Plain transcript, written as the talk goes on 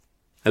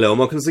Hello and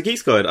welcome to the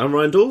Geeks Guide. I'm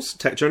Ryan Dawes,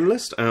 tech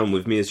journalist, and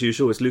with me as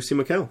usual is Lucy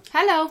McKell.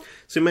 Hello.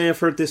 So you may have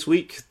heard this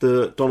week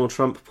that Donald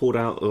Trump pulled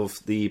out of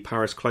the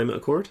Paris Climate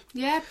Accord.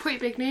 Yeah, pretty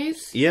big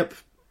news. Yep,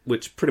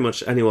 which pretty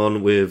much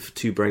anyone with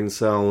 2 brain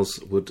cells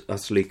would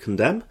utterly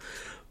condemn.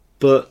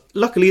 But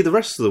luckily the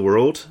rest of the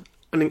world,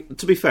 I mean,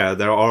 to be fair,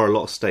 there are a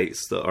lot of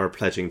states that are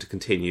pledging to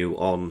continue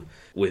on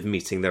with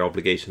meeting their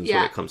obligations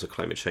when it comes to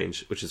climate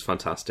change, which is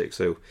fantastic.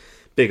 So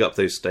big up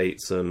those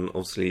states and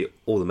obviously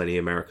all the many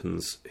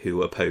Americans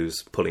who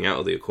oppose pulling out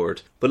of the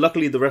Accord. But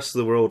luckily the rest of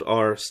the world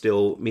are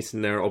still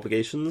meeting their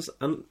obligations,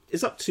 and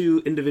it's up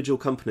to individual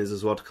companies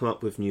as well to come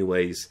up with new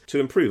ways to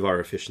improve our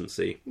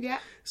efficiency. Yeah.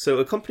 So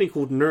a company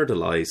called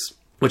Nerdalize,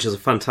 which is a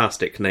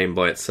fantastic name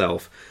by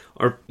itself,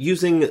 are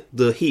using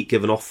the heat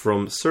given off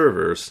from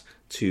servers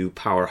to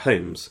power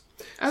homes.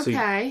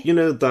 Okay. So you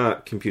know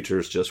that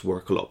computers just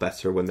work a lot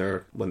better when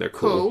they're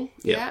cool.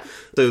 Yeah.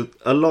 So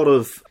a lot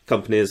of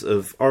companies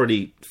have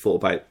already thought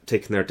about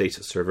taking their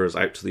data servers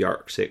out to the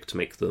Arctic to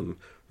make them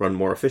run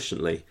more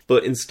efficiently.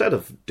 But instead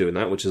of doing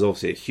that, which is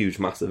obviously a huge,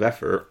 massive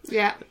effort,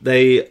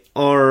 they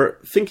are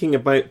thinking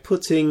about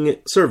putting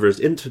servers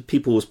into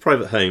people's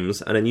private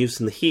homes and then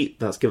using the heat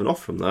that's given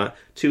off from that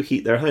to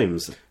heat their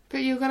homes.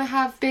 But you're going to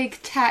have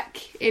big tech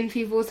in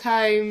people's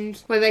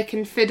homes where they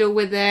can fiddle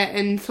with it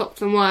and swap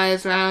some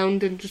wires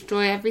around and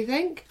destroy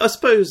everything? I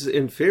suppose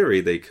in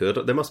theory they could.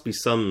 There must be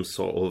some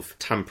sort of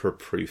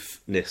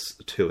tamper-proofness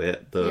to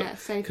it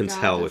that can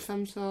tell if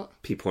some sort.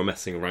 People are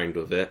messing around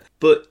with it.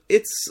 But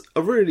it's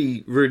a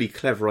really, really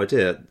clever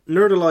idea.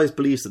 Nerdalize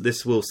believes that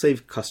this will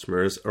save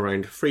customers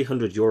around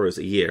 €300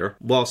 a year,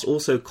 whilst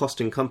also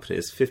costing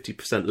companies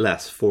 50%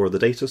 less for the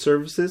data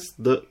services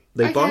that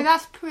they buy. Okay,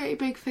 that's pretty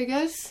big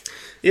figures.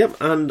 Yep,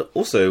 and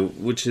also,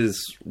 which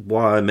is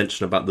why I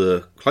mentioned about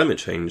the climate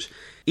change,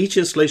 each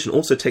installation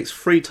also takes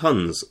 3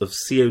 tons of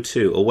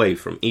CO2 away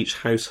from each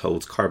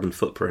household's carbon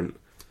footprint.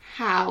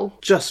 How?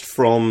 Just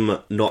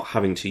from not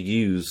having to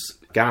use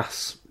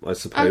gas, I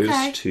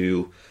suppose,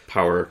 to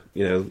power,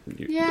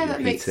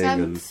 that makes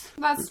sense.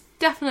 That's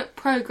definite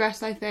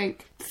progress, I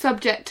think.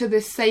 Subject to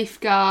this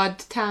safeguard,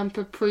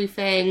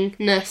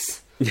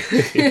 tamper-proofingness.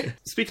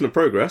 Speaking of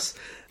progress,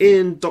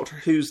 in Doctor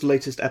Who's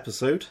latest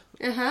episode,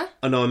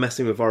 I know I'm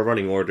messing with our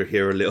running order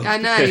here a little bit. I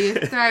know, you're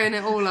throwing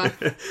it all off.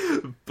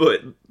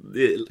 But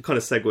it kind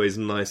of segues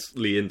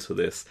nicely into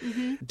this.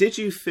 Mm-hmm. Did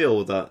you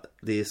feel that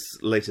this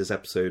latest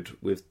episode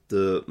with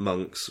the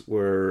monks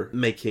were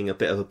making a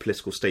bit of a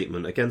political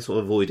statement, again sort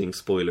of avoiding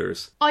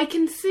spoilers? I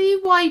can see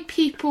why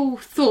people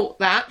thought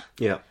that.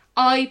 Yeah.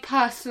 I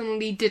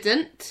personally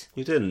didn't.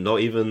 You didn't?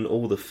 Not even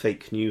all the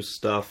fake news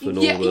stuff and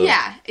all the...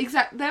 Yeah,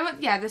 exactly.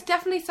 There's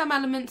definitely some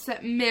elements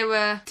that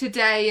mirror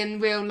today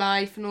and real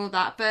life and all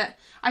that, but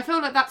I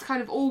feel like that's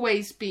kind of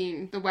always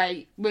been the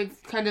way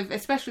with kind of,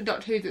 especially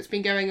Doctor Who, that's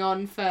been going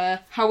on for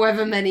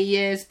however many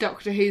years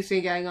Doctor Who's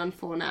been going on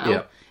for now.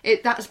 Yeah.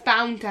 That's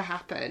bound to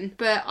happen,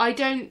 but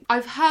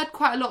I've heard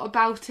quite a lot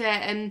about it,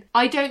 and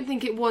I don't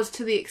think it was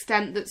to the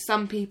extent that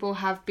some people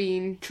have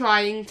been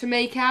trying to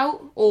make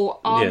out, or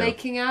are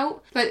making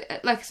out.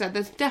 But like I said,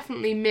 there's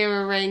definitely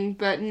mirroring,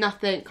 but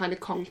nothing kind of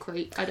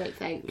concrete, I don't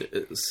think.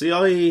 See,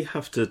 I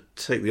have to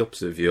take the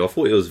opposite view. I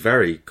thought it was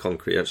very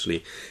concrete,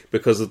 actually,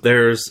 because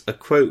there's a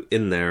quote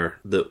in there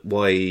that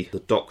why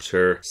the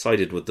Doctor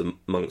sided with the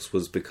monks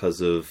was because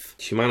of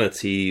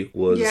humanity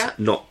was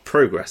not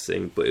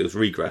progressing, but it was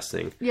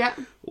regressing. Yeah.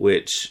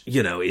 Which,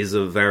 is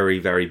a very,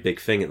 very big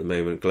thing at the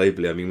moment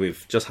globally. I mean,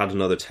 we've just had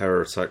another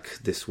terror attack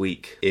this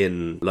week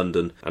in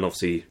London, and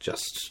obviously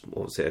just,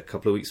 a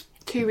couple of weeks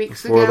 2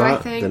 weeks before ago, that,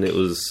 I think. then it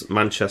was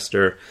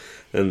Manchester.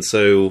 And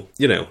so,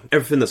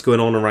 everything that's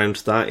going on around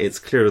that, it's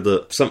clear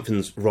that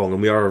something's wrong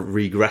and we are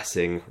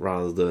regressing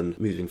rather than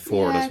moving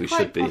forward as we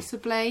should be.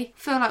 Possibly. I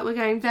feel like we're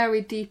going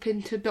very deep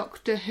into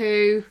Doctor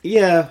Who.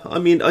 Yeah, I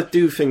mean, I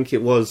do think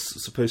it was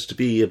supposed to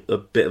be a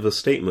bit of a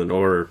statement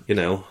or,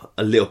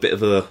 a little bit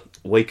of a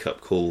wake-up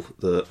call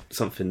that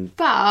something...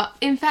 But,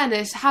 in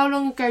fairness, how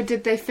long ago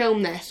did they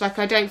film this? Like,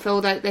 I don't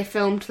feel like they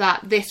filmed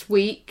that this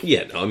week.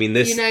 Yeah, no, I mean,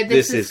 this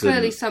is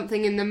clearly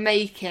something in the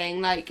making.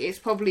 Like, it's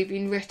probably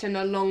been written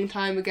a long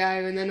time ago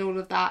and then all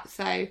of that.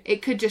 So,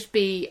 it could just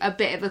be a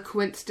bit of a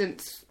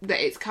coincidence that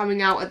it's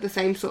coming out at the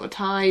same sort of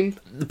time.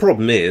 The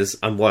problem is,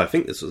 and why I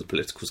think this was a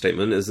political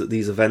statement, is that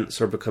these events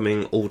are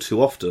becoming all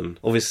too often.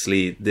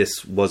 Obviously,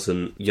 this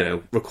wasn't,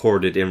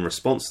 recorded in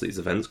response to these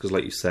events, because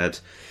like you said,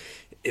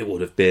 it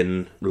would have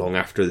been long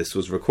after this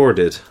was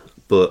recorded.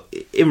 But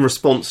in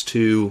response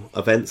to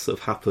events that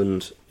have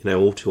happened,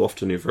 all too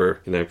often over,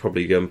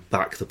 probably going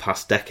back the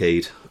past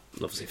decade,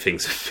 obviously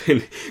things have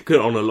been going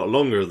on a lot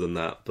longer than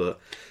that, but...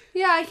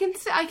 Yeah,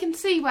 I can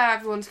see where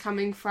everyone's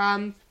coming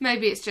from.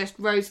 Maybe it's just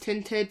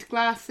rose-tinted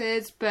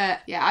glasses, but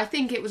yeah, I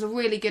think it was a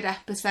really good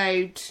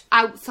episode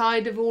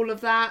outside of all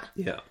of that.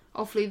 Yeah.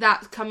 Obviously,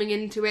 that's coming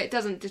into it. It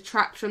doesn't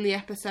detract from the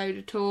episode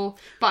at all,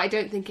 but I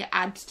don't think it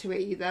adds to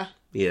it either.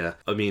 Yeah,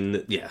 I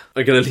mean, yeah.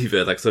 I'm going to leave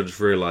it, because I just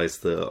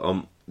realised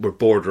that we're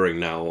bordering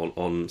now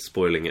on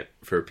spoiling it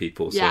for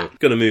people, so I'm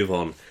going to move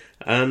on.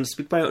 and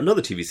speak about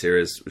another TV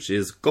series, which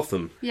is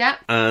Gotham. Yeah.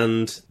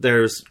 And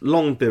there's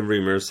long been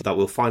rumours that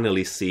we'll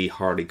finally see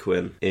Harley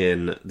Quinn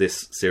in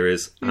this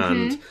series,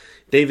 and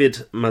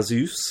David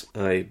Mazouz,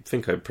 I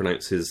think I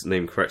pronounced his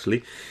name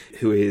correctly,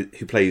 who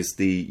plays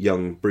the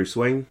young Bruce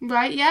Wayne.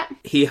 Right, yeah.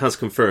 He has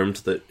confirmed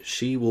that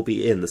she will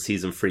be in the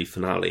season 3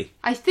 finale.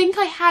 I think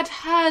I had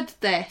heard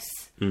this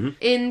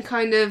in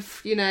kind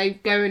of,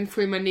 going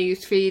through my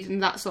news feed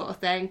and that sort of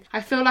thing.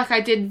 I feel like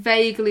I did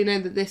vaguely know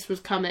that this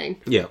was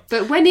coming. Yeah.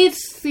 But when is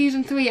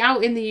season 3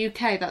 out in the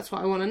UK? That's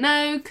what I want to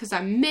know, because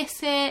I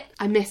miss it.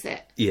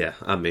 Yeah,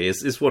 I mean,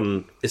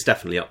 it's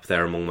definitely up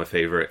there among my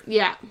favourite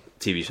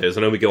TV shows.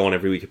 I know we go on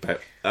every week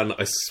about, and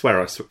I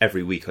swear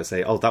every week I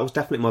say, that was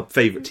definitely my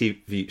favourite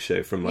TV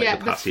show from the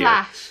past year.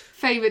 Yeah, The Flash.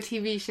 Favourite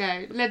TV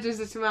show.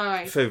 Legends of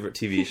Tomorrow. Favourite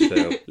TV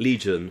show.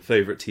 Legion.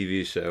 Favourite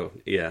TV show.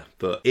 Yeah,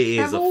 but it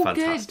is a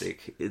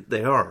fantastic...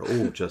 They are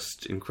all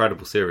just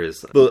incredible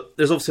series. But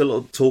there's obviously a lot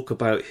of talk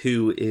about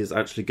who is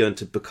actually going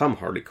to become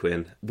Harley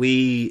Quinn.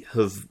 We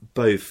have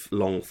both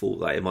long thought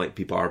that it might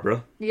be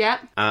Barbara. Yeah.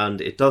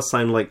 And it does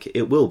sound like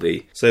it will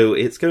be. So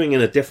it's going in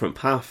a different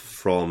path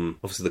from,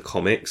 obviously, the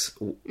comics,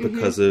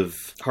 because of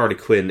Harley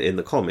Quinn in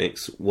the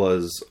comics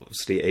was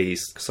obviously a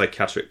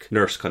psychiatric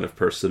nurse kind of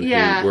person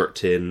who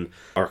worked in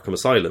Arkham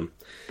Asylum.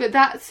 But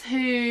that's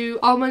who...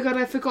 Oh my god,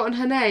 I've forgotten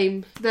her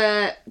name.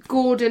 That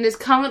Gordon is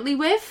currently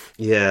with.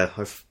 Yeah,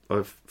 I've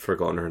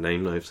forgotten her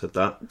name now I've said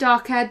that.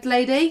 Dark-haired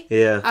lady.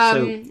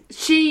 Yeah.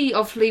 She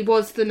obviously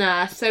was the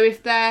nurse. So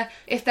if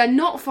they're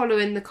not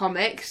following the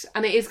comics,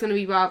 and it is going to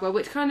be Barbara,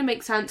 which kind of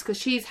makes sense because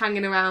she's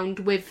hanging around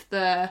with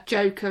the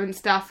Joker and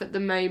stuff at the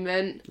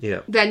moment.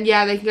 Yeah. Then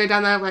they can go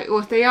down that route. Or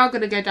if they are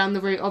going to go down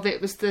the route of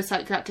it was the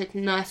psychiatric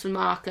nurse from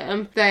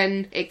Arkham,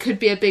 then it could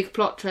be a big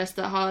plot twist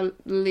that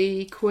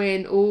Harley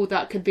Quinn. Oh,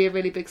 that could be a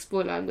really big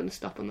spoiler. I'm going to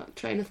stop on that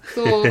train of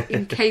thought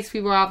in case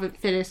people haven't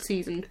finished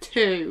season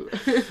 2.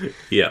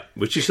 Yeah,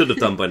 which you should have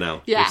done by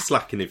now. Yeah. You're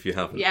slacking if you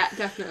haven't. Yeah,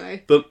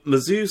 definitely. But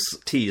Mazouz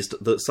teased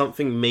that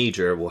something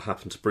major will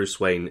happen to Bruce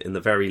Wayne in the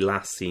very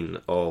last scene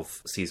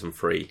of season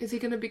 3. Is he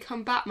going to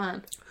become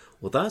Batman?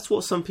 Well, that's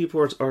what some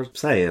people are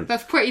saying.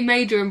 That's pretty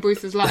major in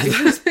Bruce's life.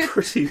 That's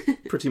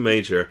pretty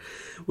major,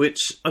 which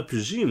I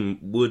presume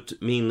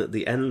would mean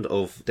the end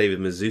of David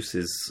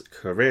Mazouz's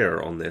career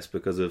on this,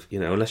 because of,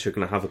 unless you're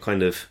going to have a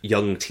kind of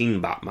young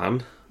teen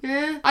Batman.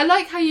 Yeah. I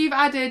like how you've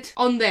added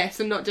on this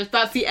and not just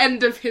that's the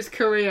end of his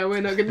career, we're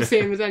not going to see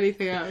him as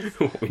anything else.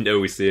 We know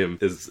we see him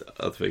as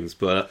other things,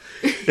 but...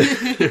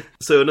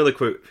 So another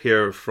quote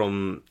here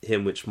from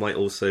him, which might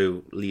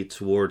also lead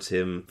towards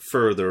him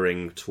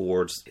furthering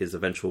towards his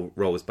eventual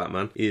role as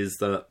Batman, is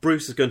that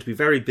Bruce is going to be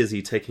very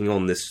busy taking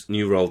on this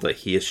new role that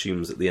he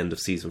assumes at the end of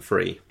season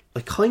 3. I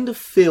kind of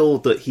feel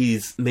that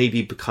he's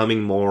maybe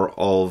becoming more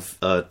of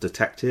a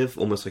detective,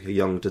 almost like a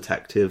young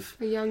detective.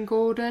 A young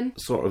Gordon.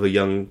 Sort of a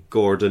young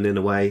Gordon in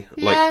a way.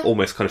 Yeah. Like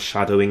almost kind of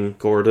shadowing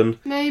Gordon.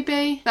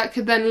 Maybe. That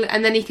could then...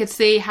 And then he could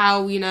see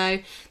how,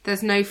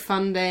 there's no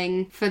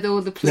funding for all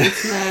the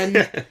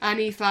policemen. And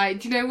he's like,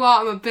 do you know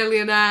what? I'm a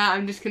billionaire.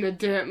 I'm just going to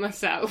do it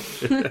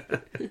myself.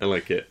 I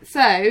like it.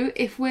 So,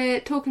 if we're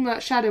talking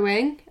about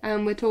shadowing,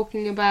 and we're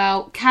talking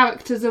about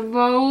characters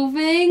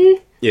evolving...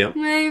 Yeah.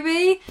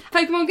 Maybe.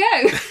 Pokemon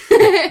Go!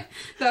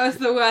 That was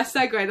the worst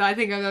segue that I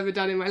think I've ever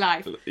done in my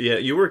life. Yeah,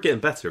 you were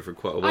getting better for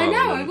quite a while. I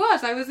know,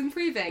 I was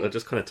improving. I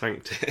just kind of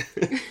tanked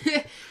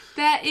it.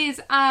 There is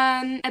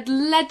an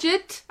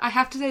alleged, I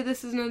have to say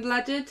this is an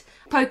alleged,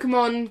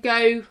 Pokemon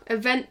Go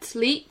event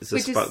leak. Is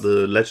this about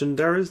the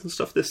legendaries and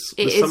stuff this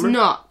summer? It is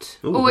not.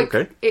 Ooh,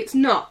 okay. It's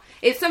not.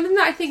 It's something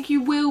that I think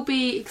you will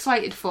be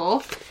excited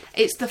for.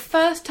 It's the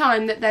first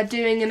time that they're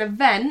doing an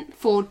event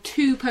for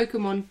 2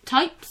 Pokemon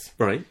types.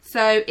 Right.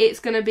 So it's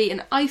going to be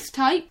an Ice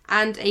type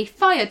and a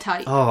Fire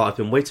type. Oh, I've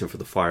been waiting for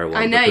the Fire one.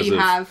 I know you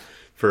have.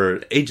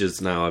 For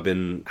ages now, I've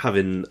been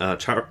having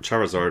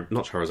Charizard,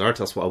 not Charizard,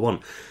 that's what I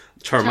want.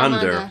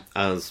 Charmander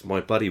as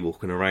my buddy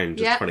walking around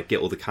just trying to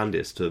get all the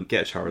candies to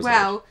get a Charizard.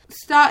 Well,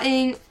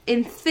 starting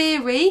in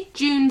theory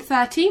June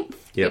 13th,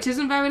 which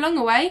isn't very long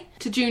away,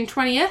 to June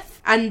 20th,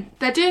 and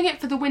they're doing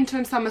it for the winter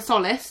and summer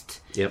solstice.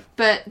 Yep.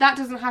 But that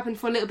doesn't happen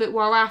for a little bit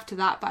while after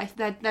that.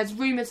 But there's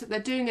rumours that they're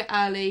doing it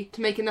early to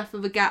make enough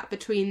of a gap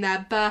between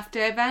their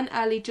birthday event,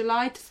 early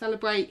July, to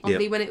celebrate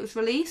obviously when it was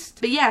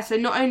released. But yeah, so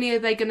not only are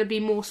they going to be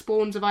more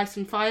spawns of Ice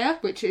and Fire,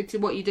 which is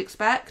what you'd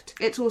expect,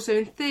 it's also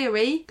in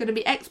theory going to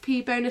be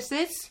XP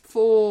bonuses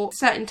for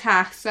certain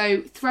tasks.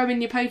 So throwing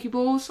your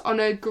Pokeballs on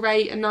a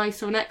great, a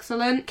nice or an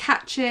excellent,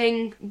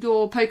 catching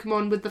your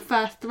Pokemon with the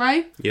first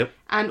throw. Yep.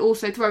 And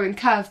also throwing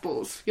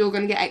curveballs. You're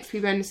going to get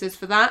XP bonuses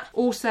for that.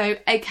 Also,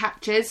 egg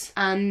hatches,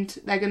 and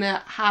they're going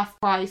to half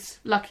price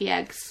lucky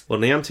eggs. Well,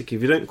 Niantic,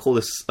 if you don't call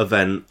this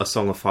event a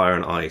Song of Fire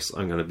and Ice,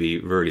 I'm going to be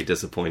really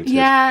disappointed.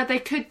 Yeah, they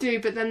could do,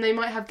 but then they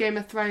might have Game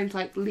of Thrones,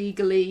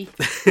 legally.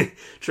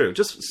 True,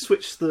 just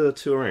switch the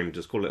two around.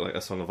 Just call it, a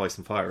Song of Ice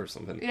and Fire or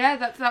something. Yeah,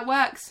 that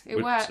works.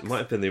 It works. It might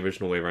have been the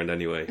original way around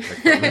anyway. I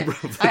can't remember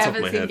off the top of my head. I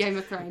haven't seen Game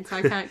of Thrones, so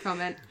I can't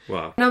comment.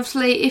 Wow. And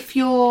obviously, if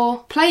you're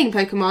playing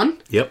Pokemon,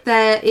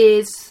 there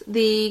is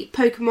the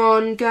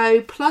Pokemon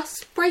Go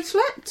Plus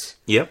bracelet.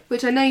 Yep.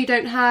 Which I know you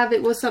don't have.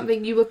 It was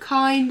something you were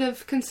kind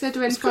of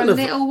considering for a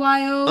little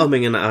while.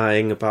 Umming and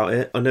ahhing about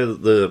it. I know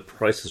that the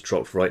price has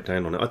dropped right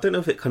down on it. I don't know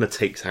if it kind of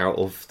takes out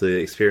of the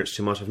experience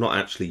too much. I've not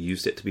actually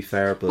used it, to be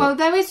fair. But well,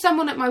 there is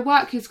someone at my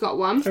work who's got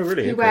one. Oh,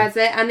 really? Who wears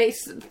it, and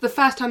it's the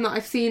first time that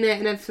I've seen it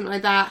and everything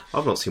like that.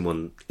 I've not seen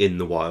one in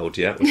the wild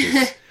yet, which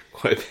is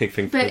quite a big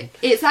thing for But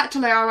it's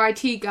actually our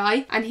IT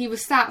guy, and he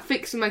was sat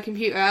fixing my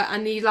computer,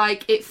 and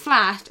it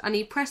flashed, and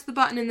he pressed the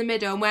button in the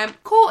middle and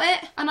went, caught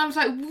it! And I was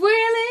like,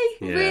 really?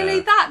 Yeah. Really?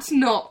 That's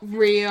not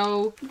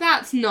real.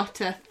 That's not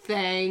a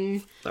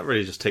thing. That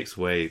really just takes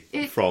away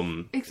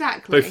from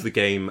exactly both the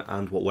game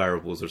and what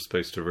wearables are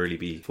supposed to really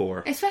be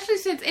for. Especially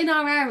since in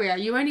our area,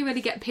 you only really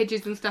get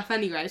Pidgeys and stuff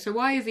anyway, so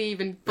why is he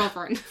even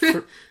bothering?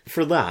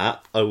 For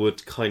that, I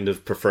would kind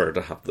of prefer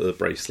to have the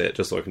bracelet,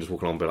 just so I can just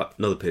walk along and be like,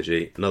 another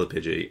Pidgey, another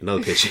Pidgey,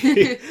 another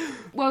Pidgey.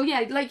 Well,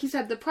 yeah, like you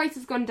said, the price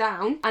has gone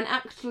down, and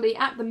actually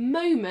at the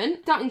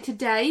moment, starting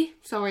today,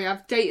 sorry,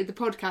 I've dated the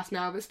podcast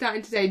now, but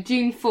starting today,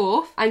 June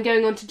 4th, and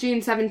going on to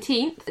June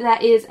 17th,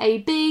 there is a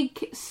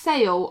big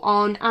sale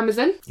on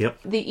Amazon. Yep.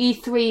 The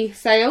E3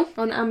 sale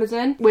on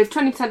Amazon, with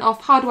 20%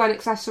 off hardware and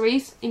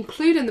accessories,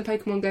 including the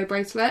Pokemon Go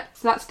bracelet.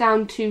 So that's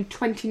down to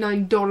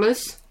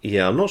 $29.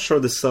 Yeah, I'm not sure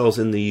this sells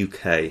in the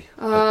UK.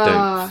 I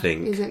don't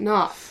think. Is it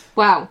not?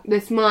 Wow,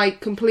 this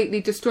might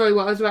completely destroy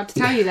what I was about to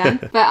tell you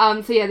then.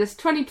 But, so yeah, there's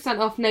 20%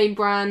 off name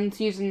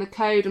brands using the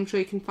code. I'm sure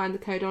you can find the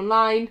code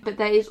online. But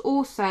there is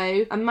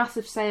also a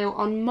massive sale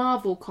on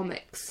Marvel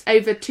comics.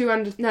 Over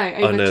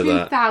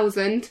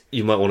 2,000.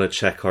 You might want to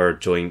check our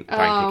joint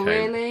bank account. Oh,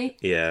 really?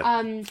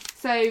 Yeah.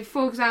 So,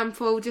 for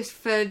example, just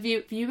for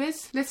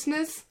viewers,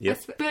 listeners,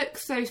 yep.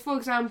 Books. So, for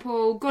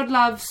example, God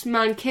Loves,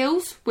 Man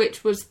Kills,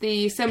 which was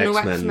the seminal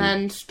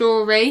X-Men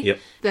story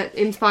that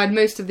inspired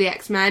most of the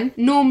X-Men.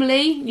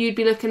 Normally, you'd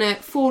be looking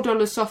at $4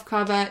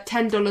 softcover,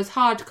 $10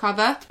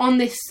 hardcover. On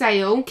this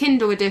sale,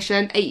 Kindle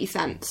edition, 80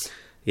 cents.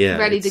 Yeah,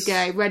 ready to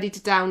go, ready to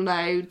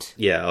download.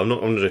 Yeah, I'm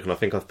not joking. I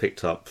think I've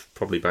picked up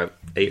probably about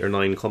 8 or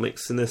 9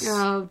 comics in this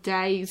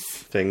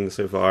thing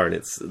so far,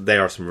 and they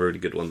are some really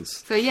good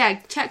ones. So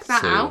yeah, check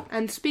that out.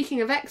 And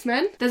speaking of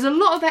X-Men, there's a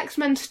lot of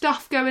X-Men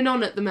stuff going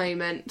on at the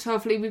moment. So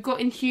hopefully we've got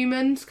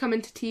Inhumans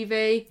coming to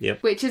TV,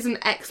 which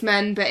isn't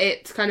X-Men, but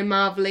it's kind of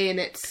Marvel-y,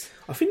 and it's...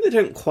 I think they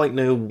don't quite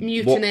know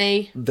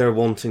Mutiny. What they're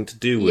wanting to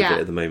do with it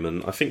at the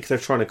moment. I think they're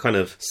trying to kind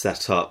of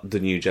set up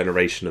the new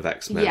generation of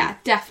X-Men. Yeah,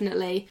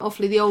 definitely.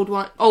 Obviously,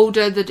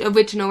 the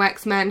original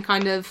X-Men,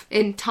 kind of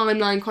in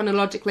timeline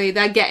chronologically,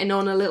 they're getting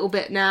on a little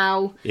bit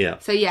now. Yeah.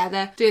 So yeah,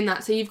 they're doing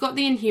that. So you've got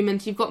the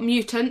Inhumans, you've got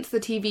Mutants,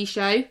 the TV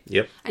show.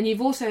 Yep. And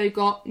you've also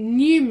got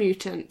New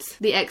Mutants,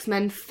 the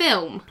X-Men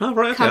film. Oh,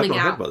 right, okay. Coming I've not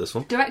out. heard about this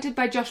one. Directed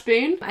by Josh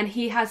Boone, and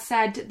he has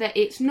said that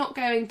it's not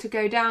going to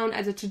go down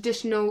as a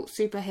traditional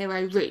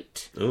superhero route.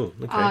 Oh,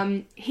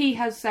 okay. He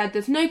has said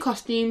there's no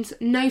costumes,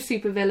 no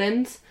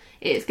supervillains.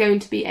 It's going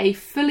to be a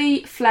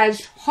fully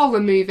fledged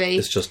horror movie.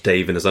 It's just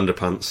Dave in his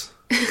underpants.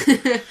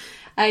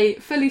 A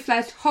fully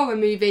fledged horror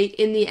movie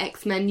in the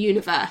X-Men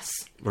universe.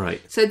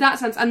 Right. So that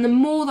sounds... And the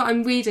more that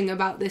I'm reading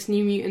about this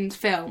New Mutants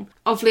film...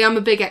 Obviously, I'm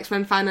a big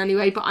X-Men fan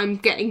anyway, but I'm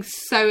getting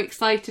so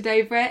excited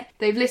over it.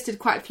 They've listed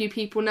quite a few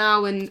people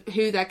now and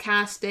who they're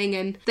casting,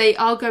 and they're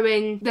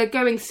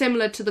going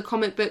similar to the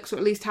comic books, or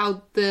at least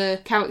how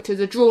the characters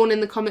are drawn in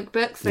the comic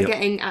books. They're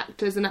getting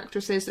actors and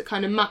actresses that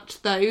kind of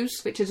match those,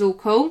 which is all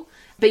cool.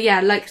 But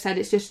yeah, like I said,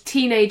 it's just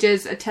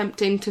teenagers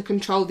attempting to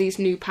control these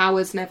new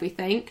powers and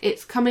everything.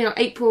 It's coming out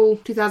April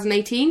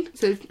 2018,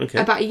 so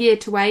about a year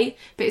to wait.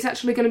 But it's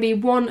actually going to be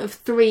one of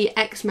 3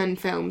 X-Men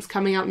films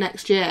coming out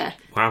next year.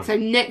 Wow. So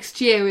next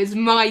year is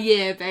my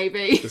year,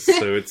 baby.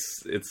 So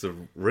it's a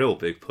real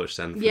big push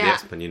then for the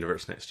X-Men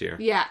universe next year.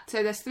 Yeah,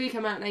 so there's 3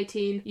 coming out in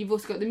 2018. You've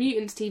also got the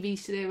Mutants TV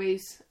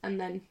series,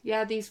 and then,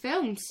 these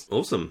films.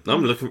 Awesome.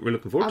 I'm looking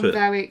forward to it. I'm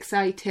very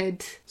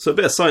excited. So a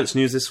bit of science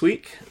news this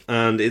week,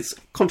 and it's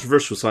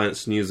controversial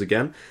science news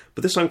again,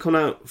 but this time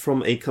coming out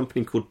from a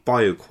company called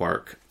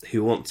Bioquark,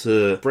 who want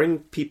to bring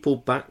people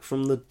back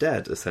from the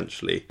dead,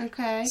 essentially.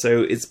 Okay.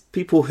 So it's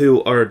people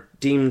who are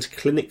deemed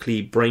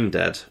clinically brain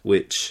dead,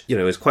 which,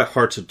 is quite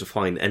hard to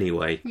define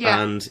anyway.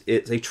 Yeah. And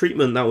it's a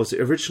treatment that was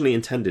originally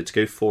intended to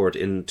go forward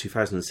in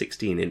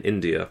 2016 in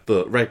India,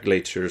 but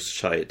regulators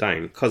shut it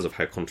down because of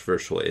how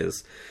controversial it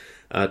is.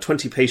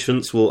 20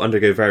 patients will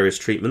undergo various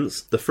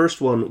treatments. The first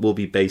one will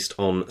be based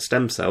on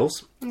stem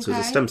cells. Okay. So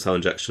it's a stem cell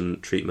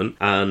injection treatment.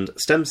 And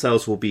stem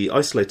cells will be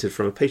isolated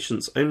from a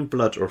patient's own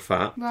blood or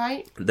fat.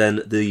 Right.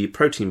 Then the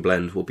protein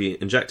blend will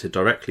be injected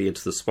directly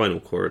into the spinal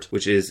cord,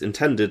 which is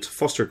intended to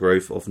foster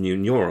growth of new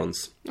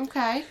neurons.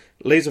 Okay.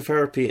 Laser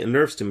therapy and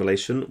nerve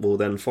stimulation will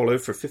then follow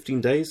for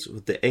 15 days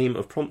with the aim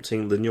of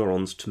prompting the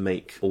neurons to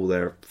make all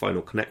their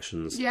final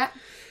connections. Yeah.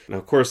 Now,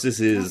 of course, this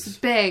is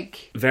big.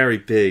 Very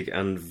big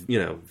and,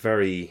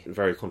 very,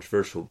 very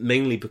controversial,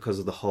 mainly because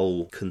of the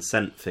whole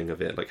consent thing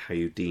of it, like how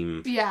you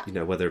deem,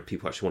 whether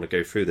people actually want to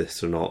go through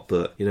this or not.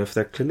 But, if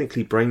they're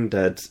clinically brain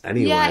dead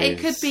anyway. Yeah, it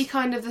could be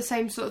kind of the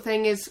same sort of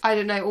thing as, I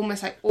don't know,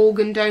 almost like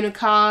organ donor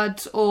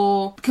cards,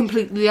 or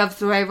completely the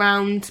other way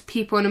around,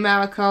 people in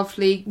America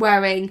obviously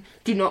wearing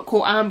do not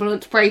call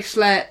ambulance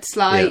bracelets.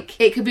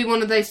 It could be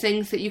one of those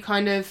things that you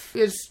kind of,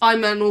 because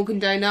I'm an organ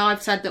donor,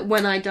 I've said that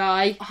when I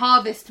die,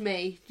 harvest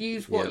me.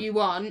 Use what you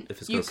want. If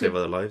it's going to save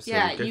other lives,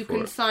 then you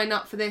can sign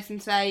up for this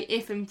and say,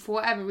 if and for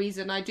whatever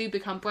reason I do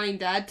become brain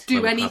dead,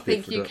 do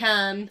anything you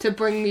can to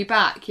bring me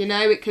back.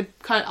 It could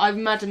I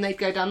imagine they'd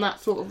go down that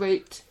sort of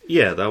route.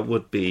 Yeah, that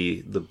would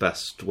be the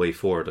best way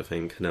forward, I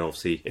think. And then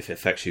obviously, if it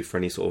affects you for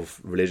any sort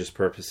of religious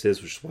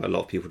purposes, which is why a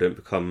lot of people don't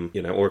become,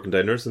 organ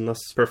donors, then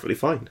that's perfectly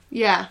fine.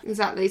 Yeah,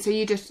 exactly. So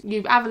you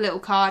have a little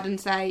card and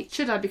say,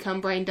 should I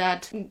become brain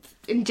dead,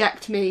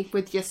 inject me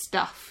with your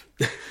stuff.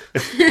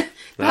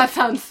 That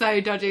sounds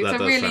so dodgy. That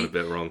it's does sound a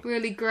bit wrong.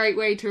 Really great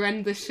way to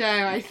end the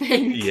show, I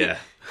think. Yeah.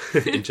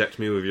 Inject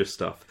me with your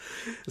stuff.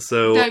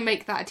 So don't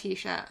make that a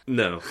t-shirt.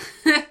 No.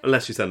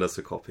 Unless you send us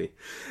a copy.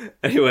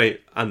 Anyway,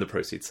 and the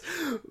proceeds.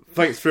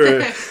 Thanks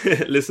for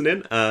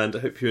listening, and I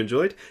hope you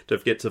enjoyed. Don't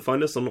forget to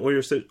find us on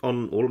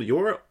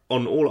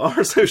all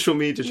our social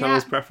media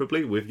channels,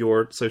 preferably with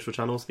your social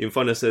channels. You can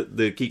find us at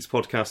the Geeks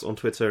Podcast on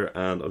Twitter,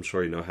 and I'm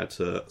sure you know how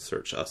to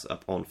search us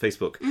up on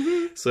Facebook.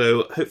 Mm-hmm.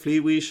 So hopefully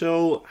we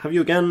shall have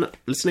you again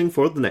listening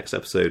for the next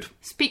episode.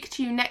 Speak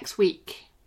to you next week.